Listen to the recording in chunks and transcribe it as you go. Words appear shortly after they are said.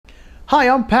Hi,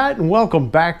 I'm Pat and welcome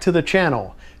back to the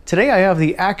channel. Today I have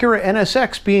the Acura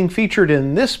NSX being featured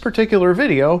in this particular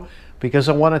video because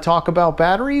I want to talk about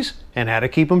batteries and how to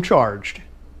keep them charged.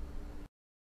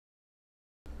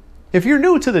 If you're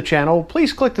new to the channel,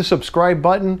 please click the subscribe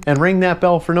button and ring that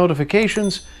bell for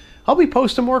notifications. I'll be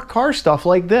posting more car stuff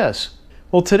like this.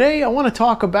 Well, today I want to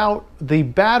talk about the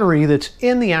battery that's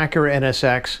in the Acura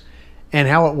NSX and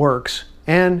how it works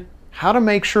and how to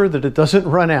make sure that it doesn't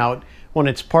run out when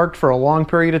it's parked for a long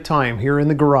period of time here in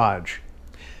the garage.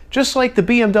 Just like the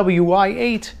BMW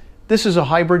i8, this is a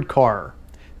hybrid car.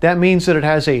 That means that it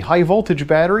has a high voltage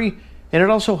battery and it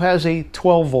also has a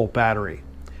 12 volt battery.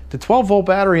 The 12 volt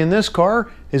battery in this car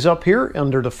is up here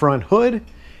under the front hood,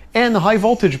 and the high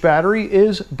voltage battery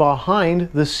is behind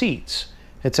the seats.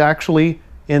 It's actually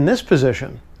in this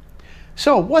position.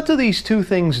 So what do these two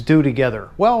things do together?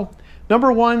 Well,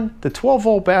 number one, the 12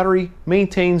 volt battery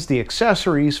maintains the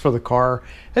accessories for the car,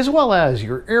 as well as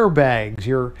your airbags,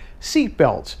 your seat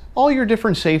belts, all your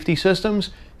different safety systems,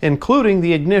 including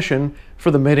the ignition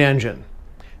for the mid-engine.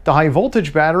 The high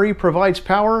voltage battery provides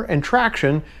power and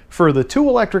traction for the two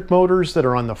electric motors that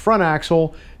are on the front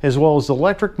axle, as well as the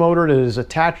electric motor that is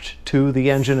attached to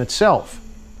the engine itself.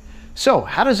 So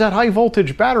how does that high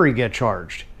voltage battery get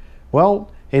charged? Well,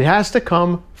 it has to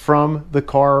come from the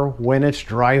car when it's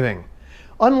driving.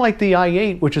 Unlike the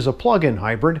i8, which is a plug-in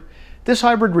hybrid, this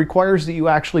hybrid requires that you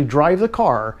actually drive the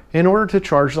car in order to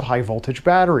charge the high voltage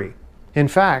battery. In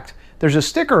fact, there's a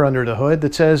sticker under the hood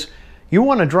that says you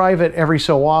want to drive it every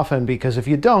so often, because if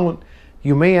you don't,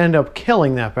 you may end up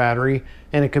killing that battery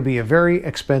and it could be a very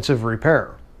expensive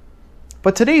repair.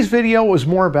 But today's video is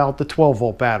more about the 12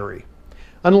 volt battery.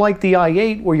 Unlike the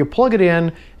i8, where you plug it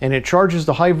in and it charges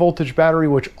the high voltage battery,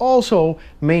 which also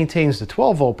maintains the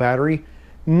 12 volt battery,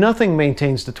 nothing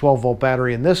maintains the 12 volt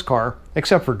battery in this car,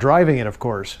 except for driving it, of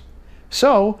course.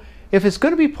 So, if it's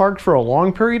going to be parked for a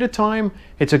long period of time,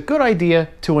 it's a good idea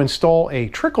to install a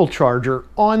trickle charger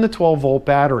on the 12 volt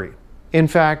battery. In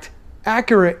fact,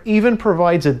 Acura even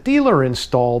provides a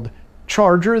dealer-installed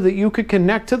charger that you could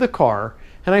connect to the car,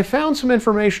 and I found some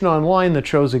information online that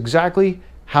shows exactly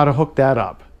how to hook that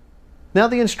up. Now,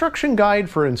 the instruction guide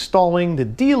for installing the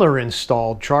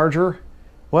dealer-installed charger,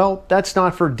 well, that's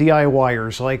not for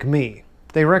DIYers like me.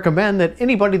 They recommend that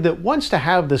anybody that wants to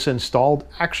have this installed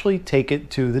actually take it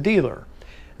to the dealer.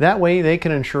 That way they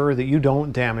can ensure that you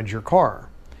don't damage your car.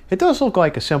 It does look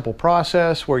like a simple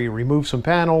process where you remove some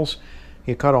panels,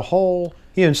 you cut a hole,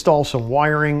 you install some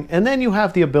wiring, and then you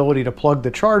have the ability to plug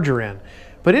the charger in.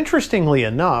 But interestingly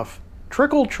enough,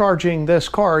 trickle charging this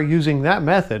car using that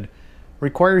method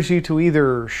requires you to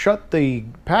either shut the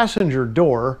passenger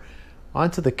door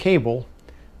onto the cable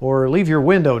or leave your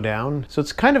window down. So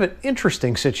it's kind of an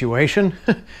interesting situation,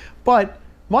 but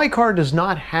my car does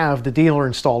not have the dealer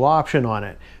installed option on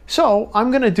it. So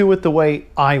I'm gonna do it the way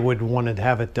I would want to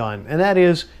have it done, and that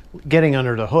is getting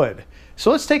under the hood. So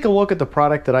let's take a look at the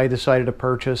product that I decided to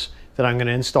purchase that I'm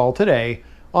gonna install today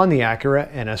on the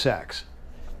Acura NSX.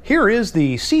 Here is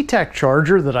the CTEK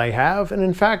charger that I have, and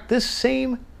in fact, this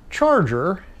same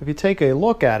charger, if you take a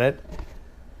look at it,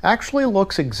 actually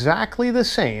looks exactly the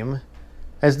same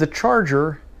as the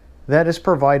charger that is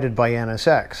provided by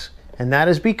NSX. And that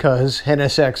is because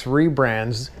NSX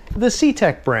rebrands the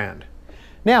CTEK brand.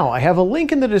 Now, I have a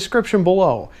link in the description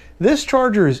below. This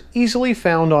charger is easily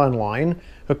found online.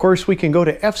 Of course, we can go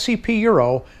to FCP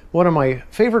Euro, one of my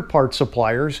favorite parts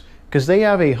suppliers, because they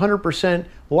have a 100%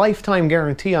 lifetime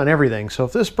guarantee on everything. So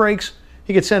if this breaks,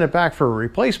 you can send it back for a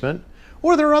replacement,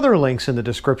 or there are other links in the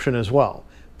description as well.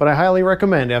 But I highly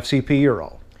recommend FCP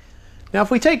Euro. Now, if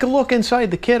we take a look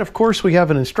inside the kit, of course, we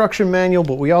have an instruction manual,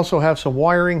 but we also have some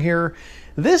wiring here.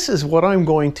 This is what I'm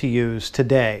going to use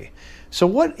today. So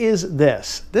what is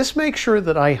this? This makes sure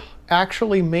that I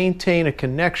actually maintain a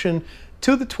connection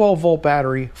to the 12 volt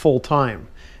battery full time.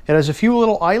 It has a few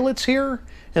little eyelets here,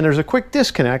 and there's a quick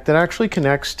disconnect that actually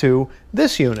connects to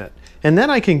this unit. And then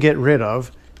I can get rid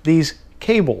of these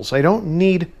cables. I don't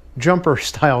need jumper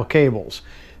style cables.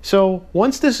 So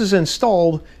once this is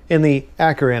installed in the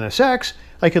Acura NSX,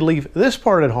 I could leave this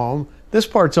part at home. This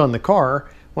part's on the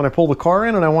car. When I pull the car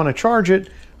in and I want to charge it,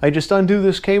 I just undo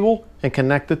this cable and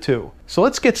connect the two. So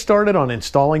let's get started on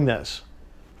installing this.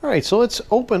 All right, so let's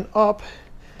open up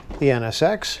the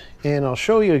NSX and I'll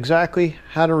show you exactly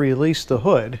how to release the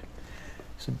hood.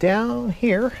 So down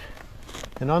here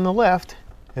and on the left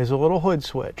is a little hood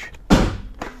switch.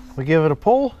 We give it a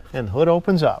pull and the hood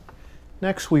opens up.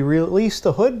 Next, we release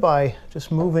the hood by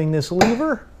just moving this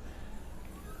lever,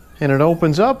 and it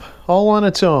opens up all on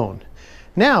its own.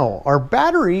 Now, our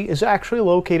battery is actually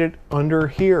located under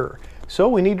here. So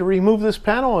we need to remove this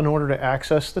panel in order to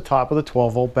access the top of the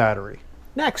 12-volt battery.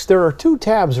 Next, there are two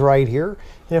tabs right here,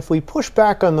 and if we push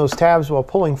back on those tabs while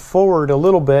pulling forward a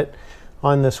little bit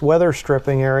on this weather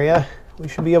stripping area, we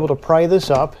should be able to pry this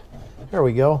up. There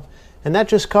we go. And that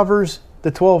just covers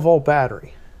the 12-volt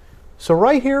battery. So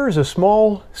right here is a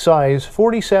small size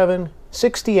 47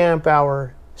 60 amp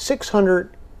hour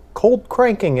 600 cold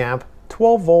cranking amp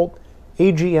 12-volt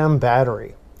AGM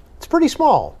battery. It's pretty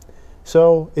small,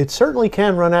 so it certainly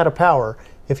can run out of power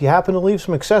if you happen to leave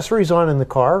some accessories on in the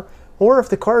car, or if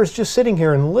the car is just sitting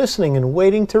here and listening and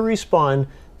waiting to respond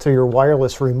to your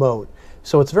wireless remote.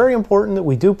 So it's very important that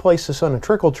we do place this on a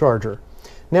trickle charger.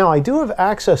 Now, I do have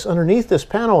access underneath this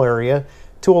panel area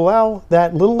to allow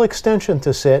that little extension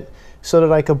to sit so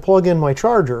that I can plug in my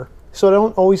charger, so I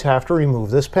don't always have to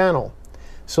remove this panel.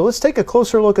 So let's take a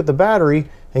closer look at the battery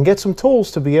and get some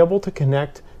tools to be able to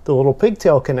connect the little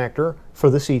pigtail connector for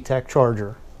the CTEK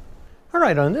charger. All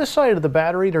right, on this side of the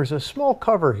battery, there's a small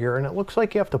cover here, and it looks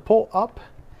like you have to pull up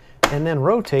and then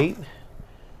rotate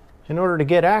in order to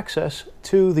get access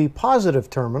to the positive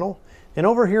terminal. And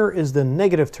over here is the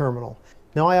negative terminal.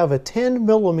 Now I have a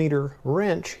 10mm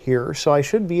wrench here, so I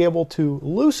should be able to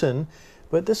loosen,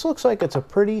 but this looks like it's a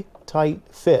pretty tight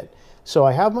fit. So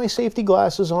I have my safety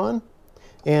glasses on,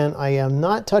 and I am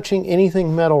not touching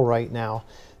anything metal right now,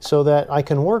 so that I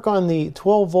can work on the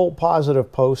 12-volt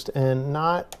positive post and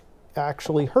not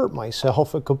actually hurt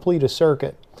myself and complete a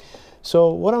circuit.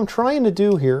 So what I'm trying to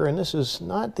do here, and this is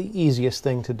not the easiest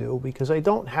thing to do because I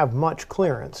don't have much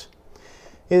clearance,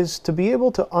 is to be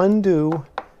able to undo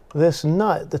this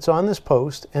nut that's on this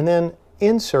post and then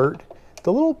insert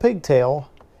the little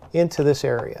pigtail into this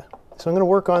area. So I'm going to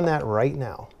work on that right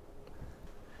now.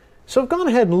 So I've gone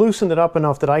ahead and loosened it up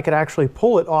enough that I could actually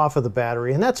pull it off of the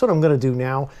battery, and that's what I'm going to do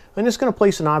now. I'm just going to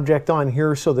place an object on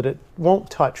here so that it won't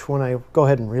touch when I go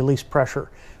ahead and release pressure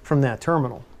from that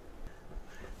terminal.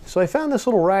 So I found this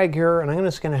little rag here, and I'm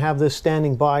just going to have this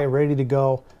standing by ready to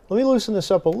go. Let me loosen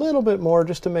this up a little bit more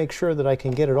just to make sure that I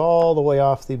can get it all the way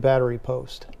off the battery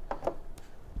post.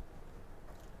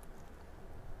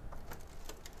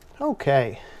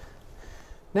 Okay.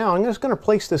 Now I'm just going to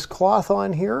place this cloth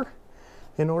on here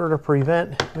in order to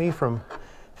prevent me from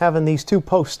having these two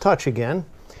posts touch again.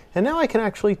 And now I can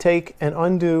actually take and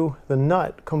undo the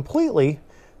nut completely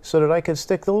so that I can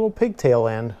stick the little pigtail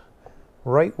end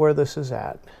right where this is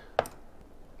at.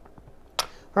 All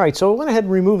right, so I went ahead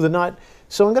and removed the nut.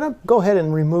 So I'm going to go ahead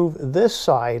and remove this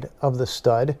side of the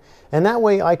stud, and that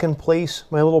way I can place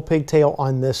my little pigtail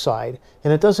on this side,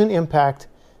 and it doesn't impact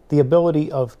the ability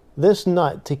of this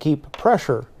nut to keep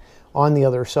pressure on the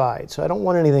other side. So I don't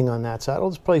want anything on that side. I'll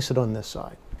just place it on this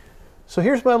side. So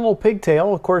here's my little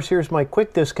pigtail. Of course, here's my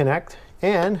quick disconnect,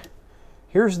 and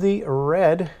here's the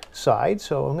red side.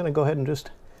 So I'm going to go ahead and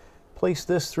just place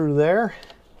this through there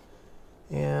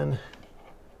and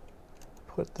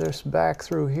put this back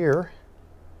through here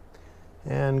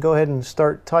and go ahead and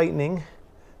start tightening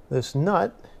this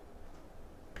nut.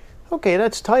 Okay,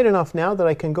 that's tight enough now that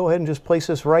I can go ahead and just place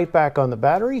this right back on the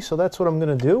battery. So that's what I'm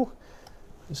going to do.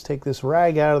 Just take this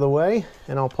rag out of the way,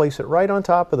 and I'll place it right on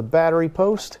top of the battery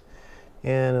post,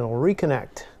 and it'll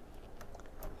reconnect.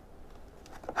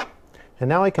 And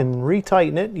now I can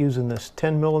retighten it using this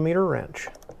 10mm wrench.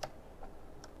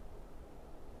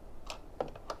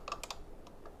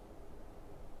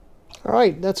 All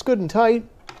right, that's good and tight.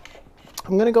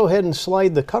 I'm going to go ahead and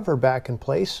slide the cover back in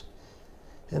place,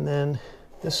 and then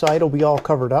this side will be all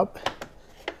covered up.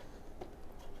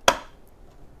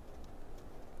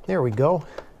 There we go.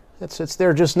 That sits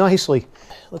there just nicely.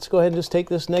 Let's go ahead and just take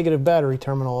this negative battery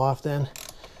terminal off then.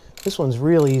 This one's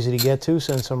really easy to get to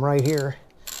since I'm right here.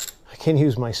 I can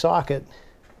use my socket.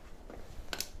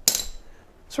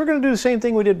 So we're going to do the same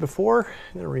thing we did before.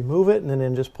 I'm going to remove it and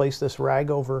then just place this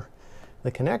rag over the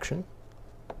connection.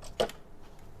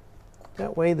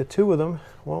 That way the two of them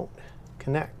won't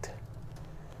connect.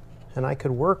 And I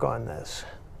could work on this.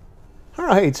 All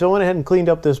right, so I went ahead and cleaned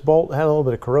up this bolt. It had a little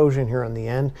bit of corrosion here on the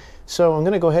end. So I'm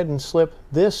going to go ahead and slip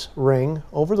this ring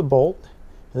over the bolt.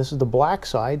 And this is the black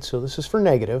side, so this is for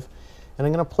negative. And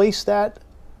I'm going to place that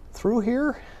through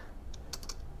here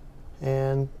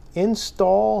and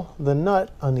install the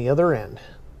nut on the other end.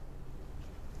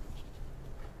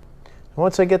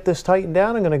 Once I get this tightened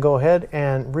down, I'm going to go ahead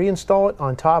and reinstall it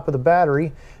on top of the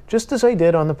battery, just as I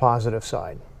did on the positive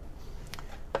side.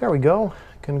 There we go.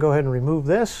 I can go ahead and remove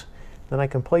this. Then I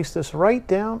can place this right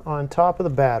down on top of the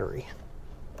battery.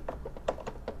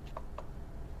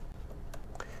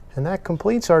 And that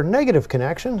completes our negative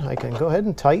connection. I can go ahead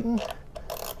and tighten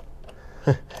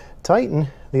the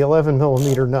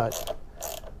 11mm nut.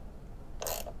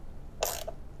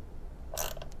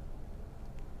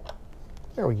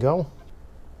 we go.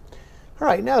 All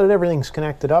right, now that everything's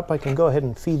connected up, I can go ahead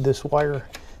and feed this wire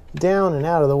down and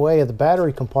out of the way of the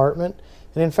battery compartment.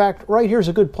 And in fact, right here is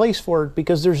a good place for it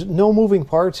because there's no moving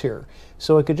parts here.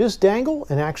 So it could just dangle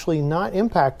and actually not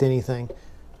impact anything.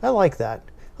 I like that.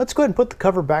 Let's go ahead and put the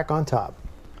cover back on top.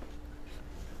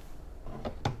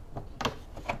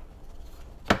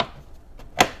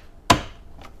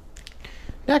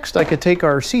 Next, I could take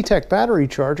our CTEK battery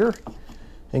charger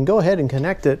and go ahead and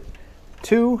connect it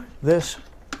to this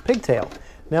pigtail.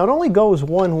 Now it only goes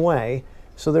one way,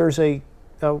 so there's a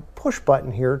push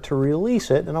button here to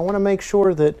release it, and I want to make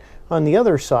sure that on the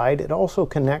other side it also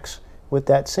connects with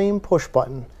that same push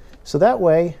button. So that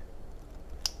way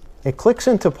it clicks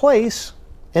into place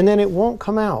and then it won't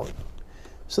come out.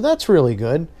 So that's really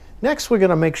good. Next, we're going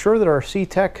to make sure that our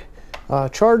CTEK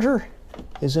charger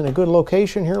is in a good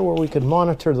location here where we can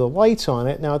monitor the lights on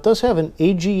it. Now it does have an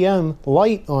AGM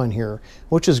light on here,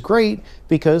 which is great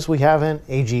because we have an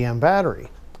AGM battery.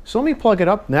 So let me plug it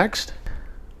up next.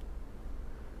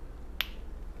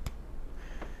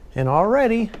 And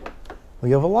already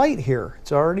we have a light here.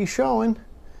 It's already showing.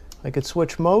 I could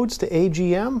switch modes to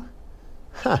AGM.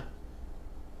 Huh.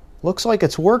 Looks like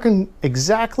it's working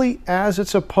exactly as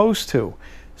it's supposed to.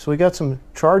 So we got some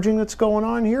charging that's going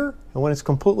on here, and when it's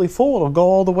completely full, it'll go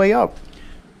all the way up.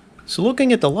 So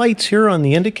looking at the lights here on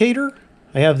the indicator,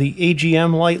 I have the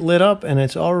AGM light lit up and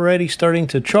it's already starting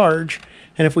to charge.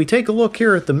 And if we take a look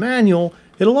here at the manual,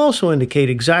 it'll also indicate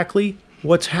exactly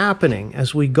what's happening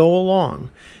as we go along.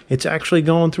 It's actually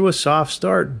going through a soft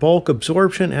start, bulk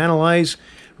absorption, analyze,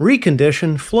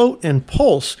 recondition, float, and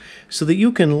pulse so that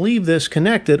you can leave this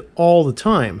connected all the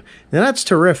time. Now that's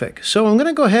terrific. So I'm going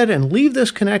to go ahead and leave this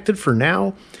connected for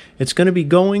now. It's going to be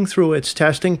going through its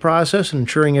testing process and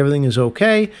ensuring everything is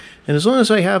okay. And as long as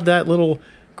I have that little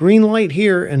green light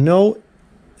here and no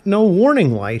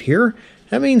warning light here,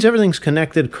 that means everything's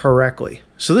connected correctly.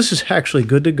 So this is actually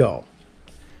good to go.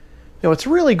 Now what's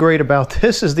really great about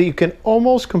this is that you can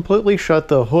almost completely shut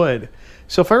the hood.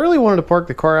 So if I really wanted to park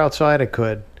the car outside, I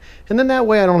could. And then that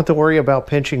way I don't have to worry about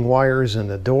pinching wires in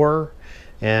the door.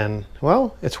 And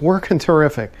well, it's working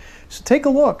terrific. So take a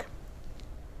look.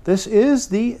 This is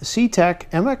the CTEK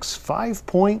MX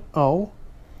 5.0.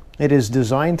 It is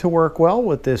designed to work well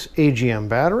with this AGM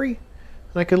battery.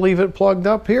 And I can leave it plugged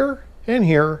up here and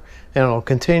here, and it'll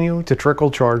continue to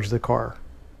trickle charge the car.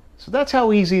 So that's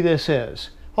how easy this is.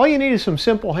 All you need is some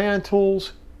simple hand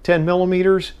tools, 10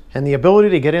 millimeters, and the ability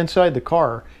to get inside the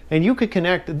car, and you could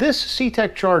connect this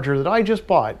CTEK charger that I just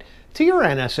bought to your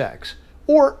NSX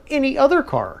or any other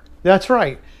car. That's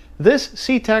right, this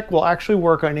CTEK will actually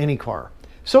work on any car.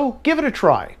 So give it a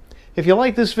try. If you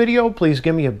like this video, please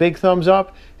give me a big thumbs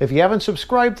up. If you haven't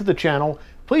subscribed to the channel,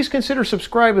 please consider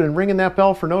subscribing and ringing that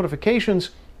bell for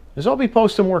notifications, as I'll be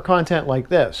posting more content like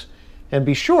this. And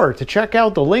be sure to check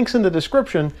out the links in the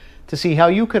description to see how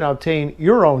you can obtain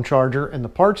your own charger and the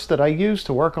parts that I use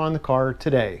to work on the car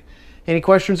today. Any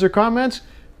questions or comments?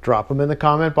 Drop them in the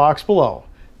comment box below.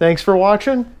 Thanks for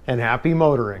watching and happy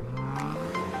motoring.